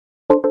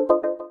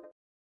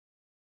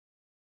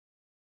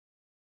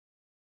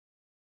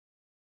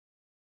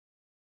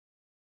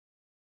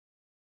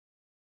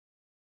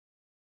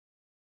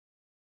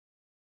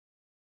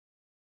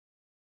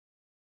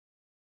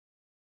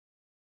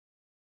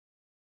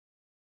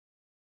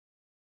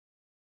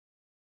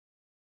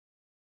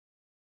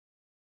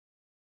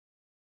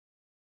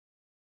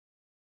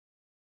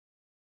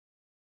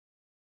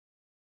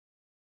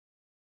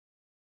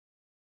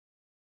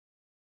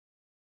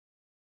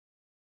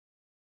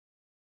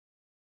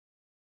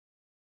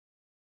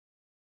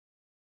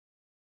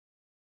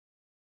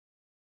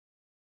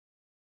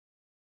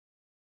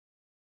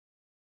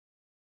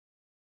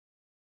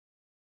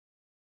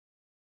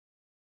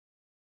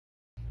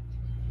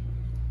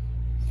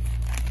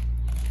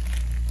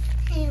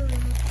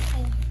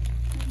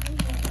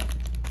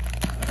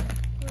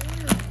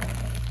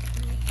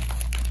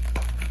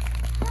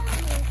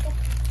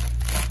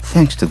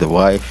Thanks to the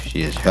wife,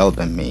 she is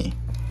helping me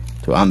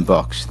to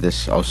unbox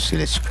this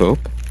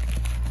oscilloscope.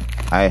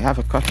 I have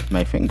a cut of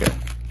my finger.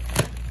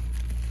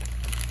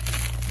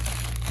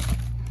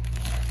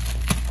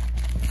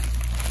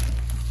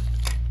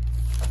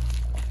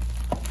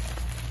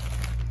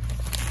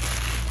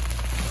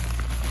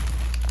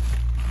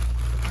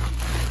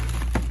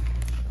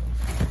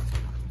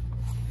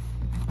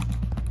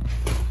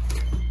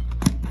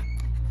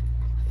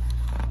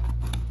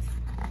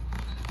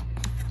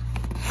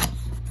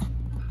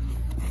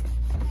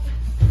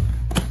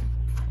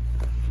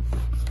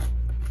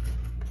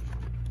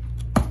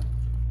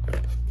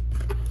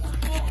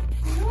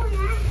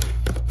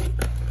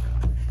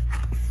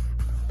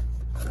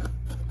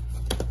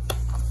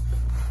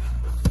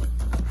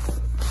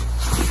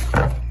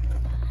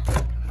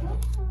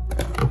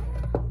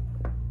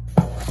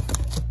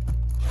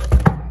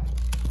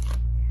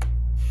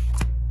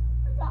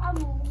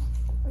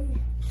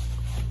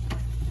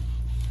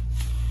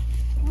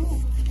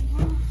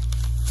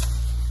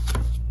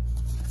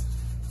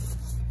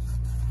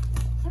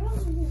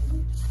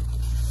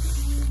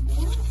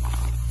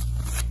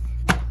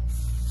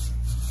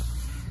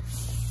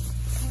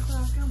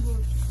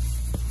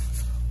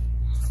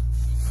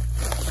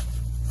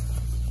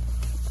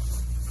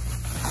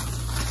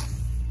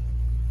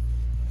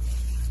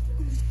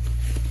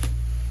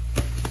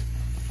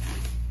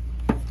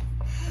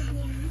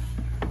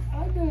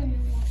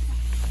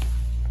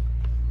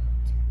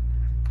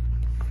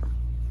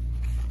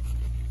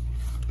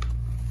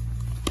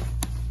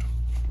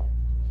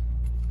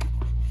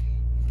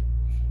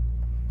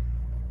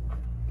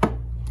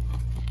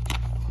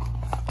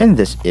 In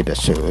this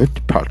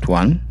episode, part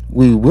 1,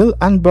 we will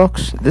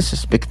unbox this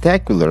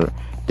spectacular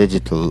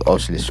digital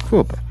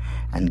oscilloscope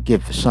and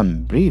give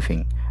some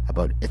briefing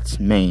about its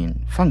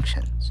main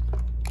functions.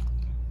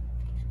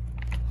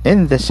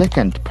 In the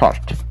second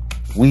part,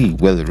 we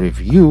will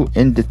review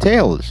in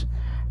details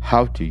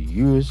how to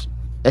use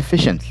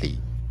efficiently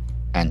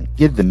and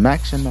get the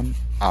maximum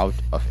out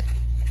of it.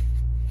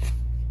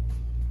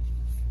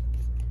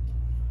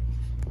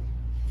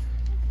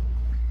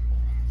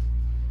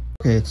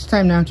 Okay, it's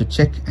time now to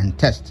check and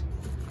test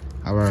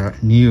our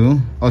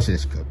new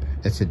oscilloscope.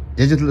 It's a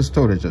digital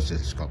storage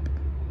oscilloscope.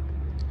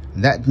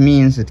 That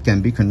means it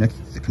can be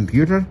connected to the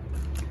computer,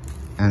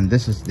 and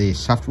this is the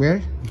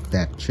software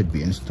that should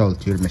be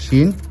installed to your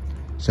machine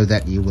so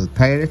that you will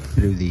pair it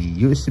through the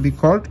USB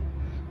cord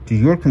to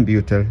your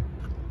computer.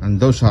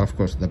 And those are of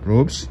course the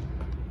probes.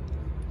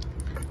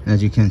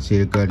 As you can see,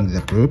 regarding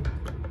the probe,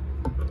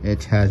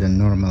 it has a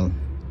normal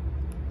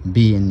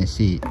B and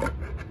C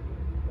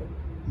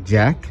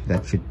jack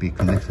that should be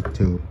connected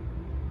to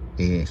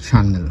a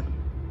channel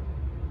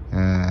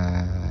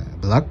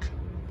block,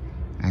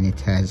 and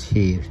it has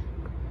here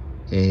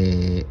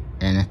an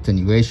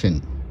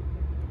attenuation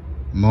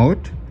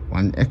mode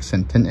 1x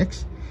and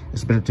 10x.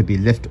 It's better to be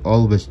left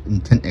always in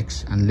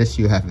 10x unless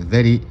you have a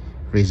very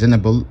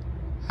reasonable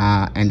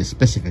and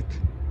specific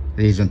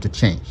reason to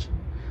change.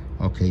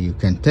 Okay, you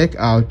can take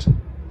out,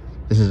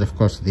 this is of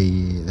course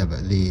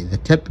the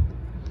tip,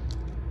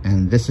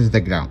 and this is the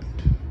ground.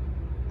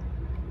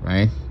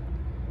 Right,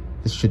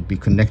 this should be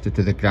connected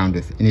to the ground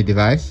with any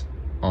device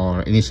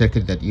or any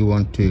circuit that you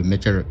want to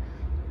measure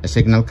a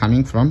signal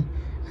coming from,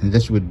 and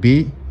this would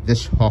be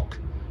this hook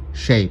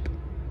shape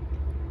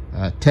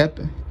tip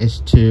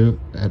is to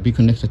be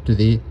connected to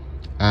the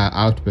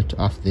output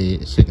of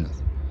the signal.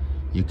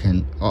 You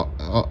can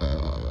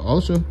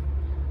also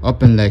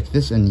open like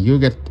this, and you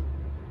get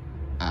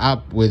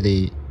up with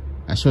a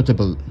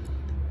suitable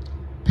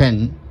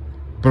pen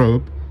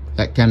probe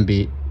that can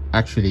be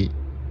actually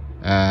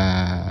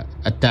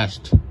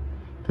attached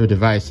to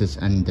devices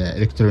and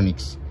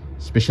electronics,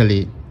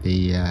 especially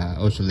the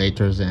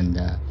oscillators and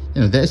the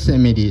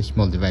SMD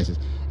small devices.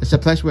 It's a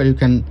place where you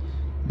can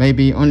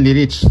maybe only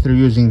reach through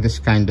using this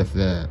kind of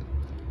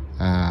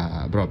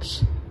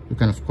probes. You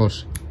can of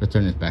course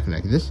return it back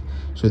like this.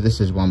 So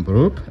this is one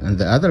probe, and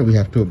the other we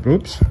have two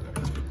probes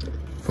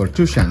for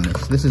two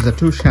channels. This is a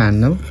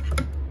 2-channel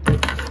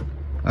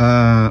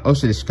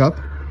oscilloscope,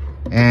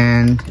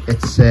 and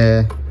it's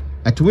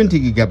at 20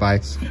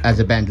 gigabytes as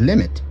a band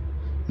limit.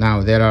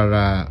 Now there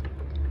are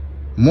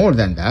more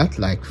than that,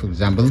 like for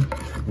example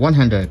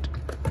 100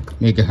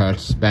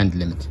 megahertz band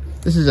limit.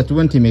 This is a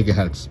 20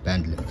 megahertz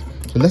band limit.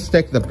 So let's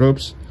take the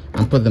probes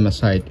and put them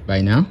aside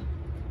by now.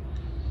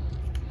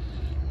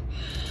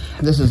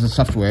 This is the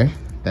software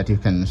that you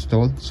can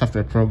install,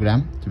 software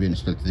program to be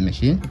installed to the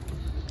machine,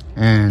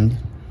 and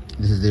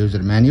this is the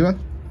user manual,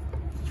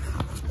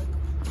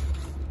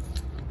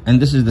 and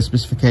this is the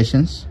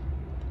specifications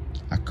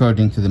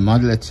according to the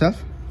model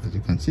itself, as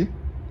you can see.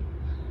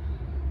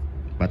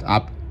 But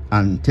up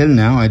until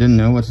now, I don't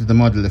know what is the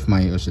model of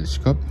my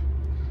oscilloscope.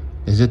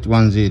 Is it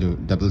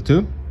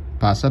 1022?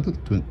 Possible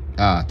 20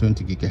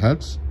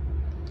 gigahertz?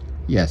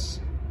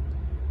 Yes,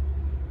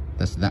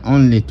 that's the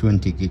only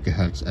 20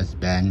 gigahertz as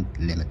band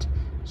limit.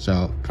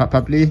 So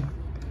probably,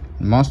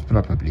 most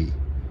probably,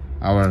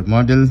 our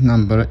model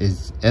number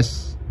is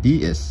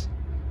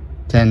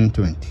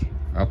SDS1022.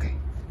 Okay,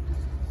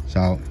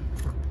 so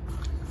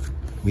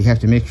we have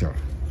to make sure.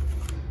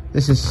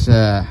 This is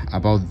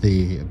about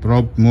the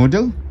probe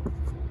model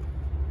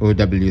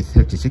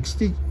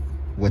OW3060,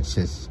 which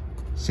is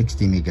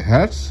 60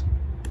 megahertz,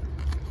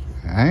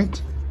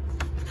 right?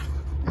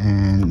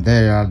 And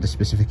there are the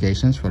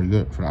specifications for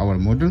our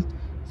model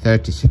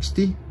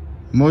 3060.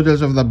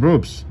 Models of the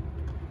probes.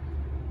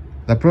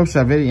 The probes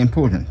are very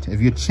important.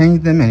 If you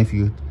change them, and if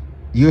you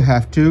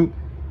have to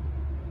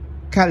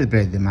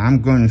calibrate them,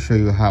 I'm going to show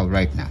you how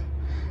right now.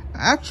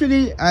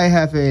 Actually, I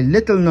have a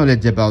little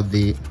knowledge about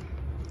the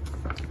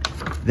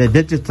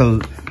digital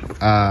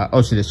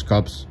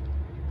oscilloscopes,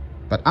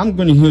 but I'm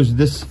going to use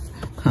this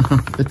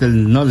little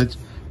knowledge,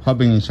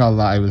 hoping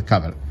inshallah I will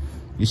cover.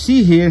 You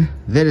see here,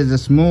 there is a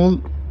small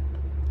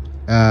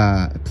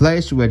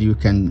place where you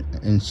can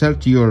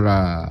insert your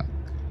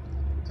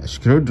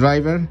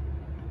screwdriver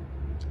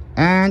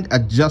and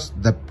adjust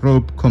the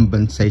probe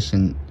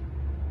compensation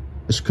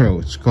screw.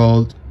 It's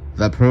called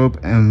the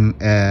probe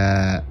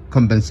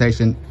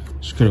compensation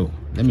screw.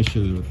 Let me show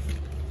you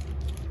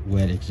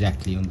where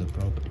exactly on the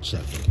probe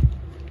itself.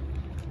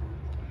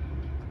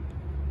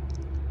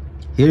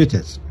 Here it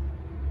is.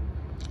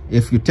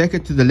 If you take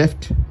it to the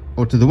left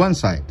or to the one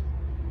side,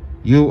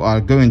 you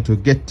are going to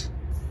get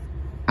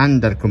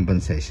under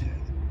compensation.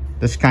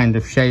 This kind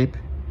of shape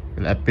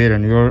will appear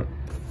on your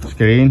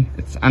screen.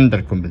 It's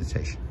under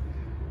compensation,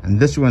 and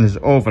this one is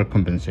over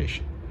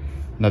compensation.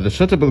 Now the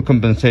suitable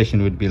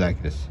compensation would be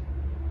like this: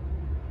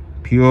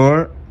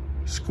 pure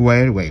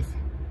square wave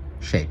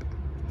shape.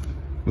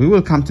 We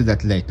will come to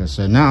that later.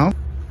 So now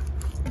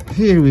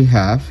here we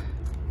have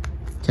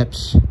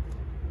tips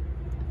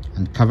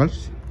and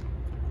covers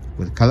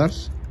with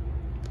colors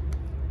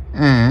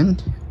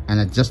and an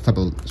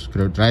adjustable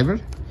screwdriver.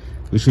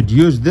 We should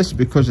use this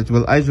because it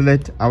will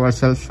isolate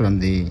ourselves from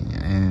the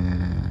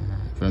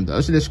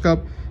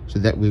oscilloscope, so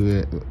that we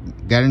will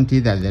guarantee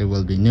that there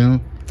will be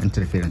no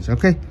interference.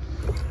 Okay,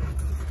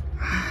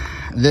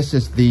 this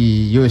is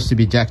the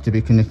USB jack to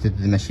be connected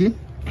to the machine,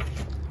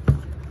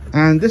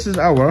 and this is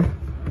our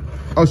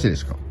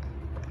oscilloscope.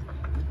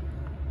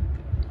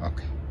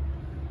 Okay,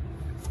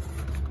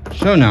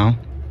 so now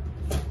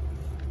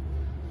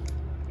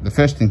the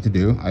first thing to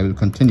do, I will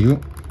continue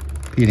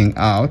peeling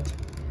out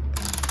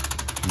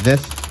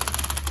this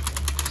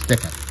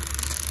sticker.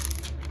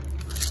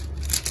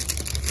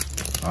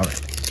 All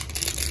right,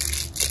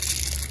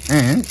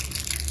 and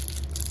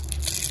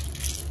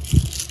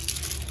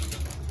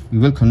we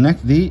will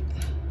connect the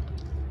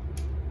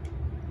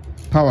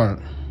power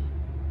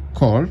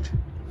cord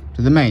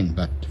to the main.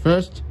 But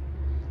first,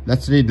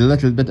 let's read a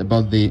little bit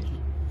about the,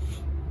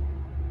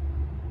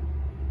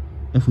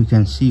 if we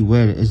can see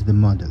where is the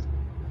model.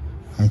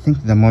 I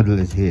think the model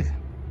is here.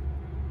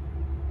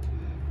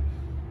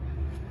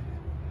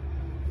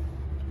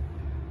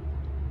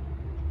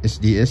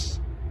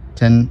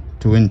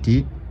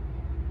 SDS1022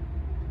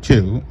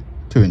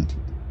 20.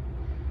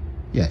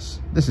 Yes,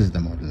 this is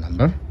the model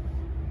number.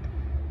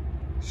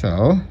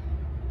 So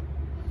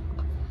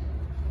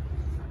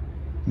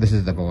this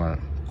is the power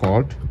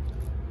cord.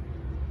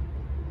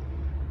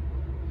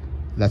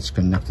 Let's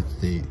connect it to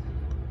the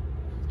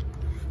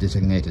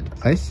designated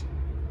place.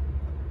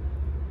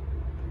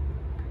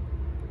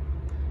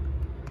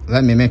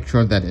 Let me make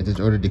sure that it is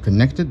already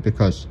connected,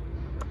 because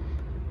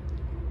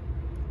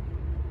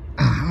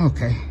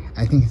okay,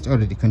 I think it's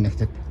already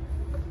connected,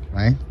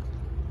 right?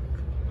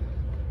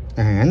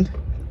 And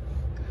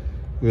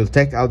we'll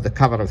take out the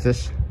cover of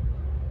this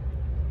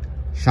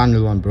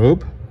channel 1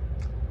 probe.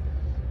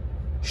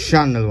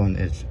 Channel 1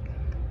 is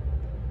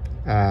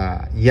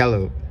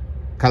yellow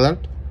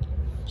colored,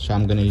 so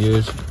I'm going to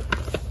use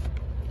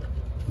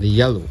the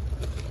yellow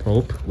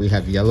probe. We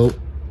have yellow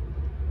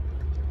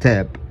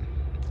tip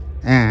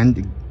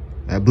and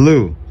a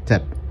blue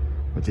tip,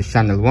 which is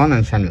channel 1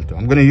 and channel 2.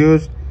 I'm going to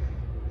use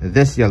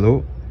this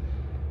yellow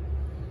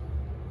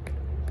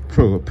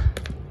probe,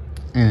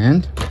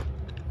 and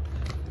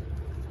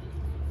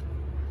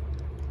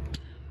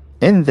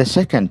in the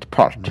second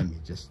part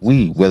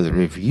we will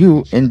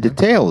review in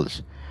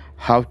details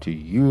how to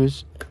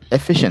use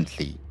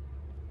efficiently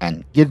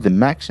and get the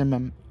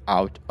maximum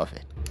out of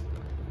it.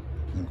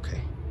 Okay,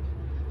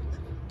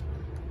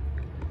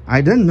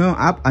 I don't know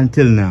up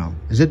until now,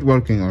 is it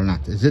working or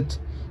not? Is it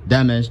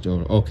damaged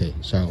or okay?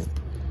 So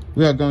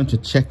we are going to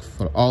check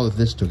for all of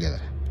this together.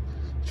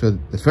 So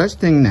the first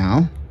thing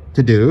now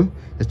to do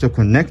is to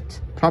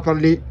connect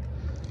properly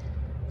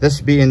this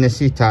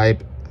BNC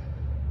type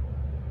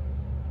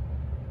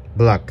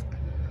plug.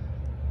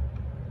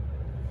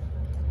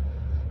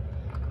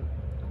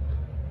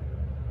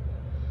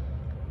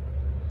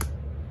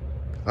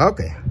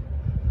 Okay,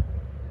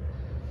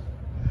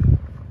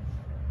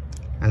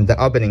 and the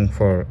opening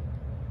for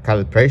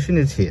calibration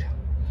is here.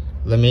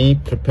 Let me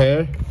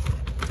prepare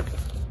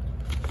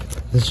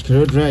the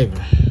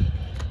screwdriver.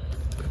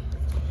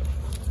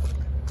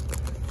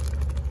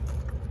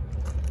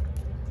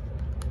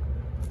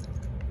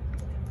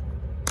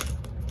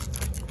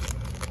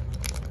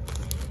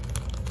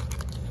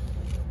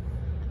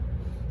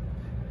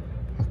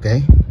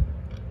 Okay,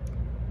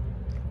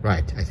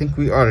 right, I think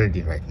we are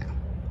ready right now.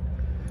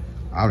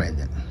 All right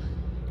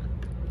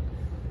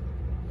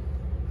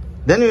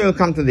then we will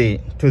come to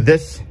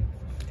this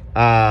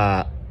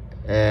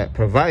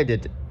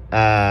provided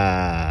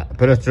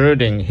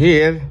protruding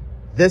here.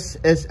 This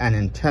is an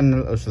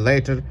internal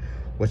oscillator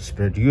which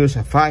produces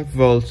a 5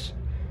 volts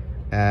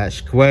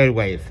square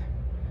wave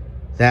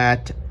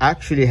that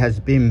actually has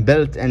been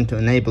built in to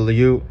enable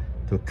you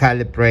to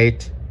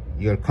calibrate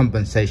your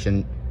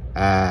compensation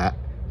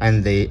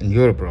in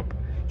your probe.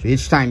 So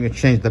each time you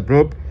change the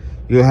probe,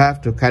 you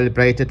have to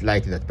calibrate it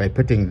like that by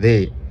putting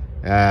the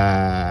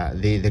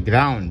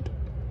ground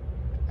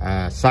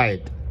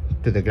side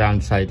to the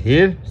ground side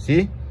here,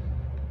 see,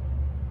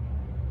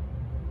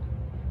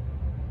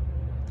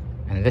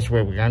 and this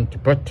way we're going to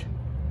put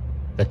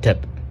the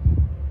tip,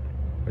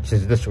 which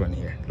is this one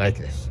here, like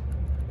this.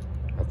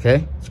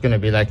 Okay, it's going to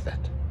be like that.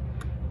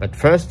 But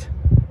first,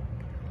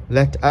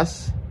 let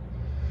us,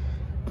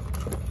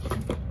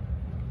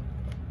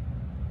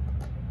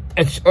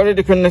 it's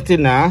already connected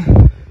now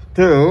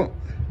to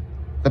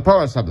the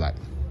power supply,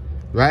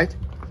 right?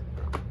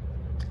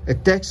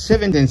 It takes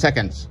 17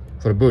 seconds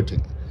for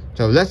booting.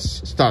 So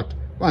let's start.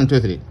 1, 2,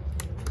 3.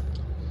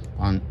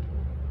 1,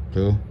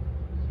 2,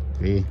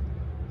 3,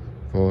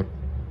 4.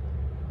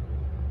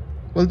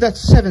 Well,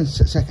 that's 7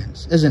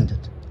 seconds, isn't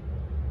it?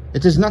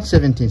 It is not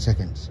 17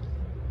 seconds.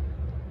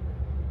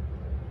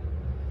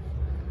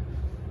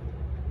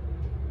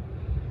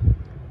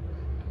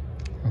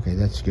 Okay,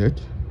 that's good.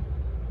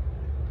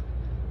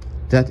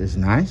 That is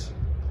nice.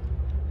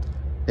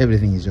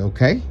 Everything is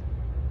okay.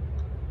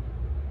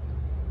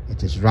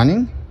 It is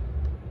running.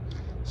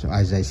 So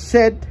as I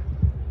said,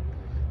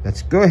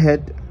 let's go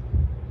ahead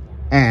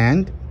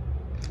and,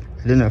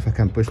 I don't know if I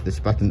can push this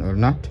button or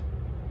not.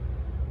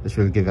 This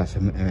will give us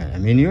a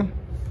menu.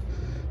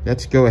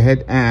 Let's go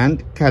ahead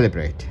and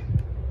calibrate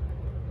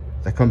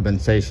the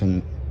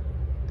compensation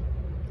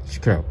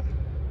screw.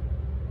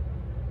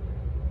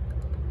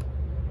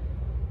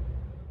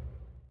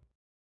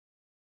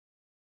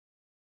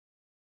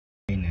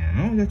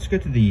 Now let's go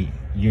to the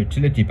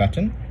utility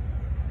button,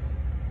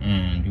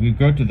 and we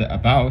go to the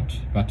about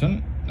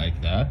button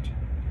like that,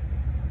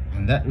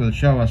 and that will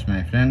show us,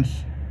 my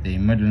friends, the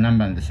model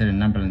number and the serial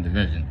number and the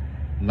version,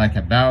 like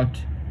about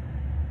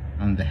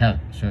on the help.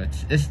 So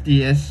it's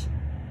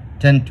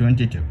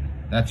SDS1022.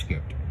 That's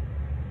good.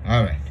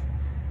 All right,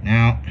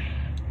 now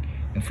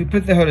if we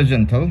put the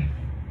horizontal,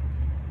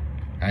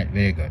 right,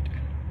 very good.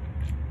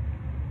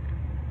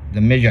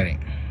 The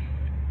measuring,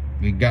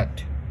 we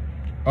got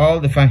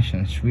all the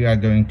functions. We are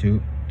going to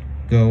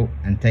go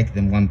and take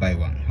them one by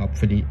one,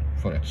 hopefully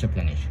for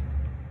explanation.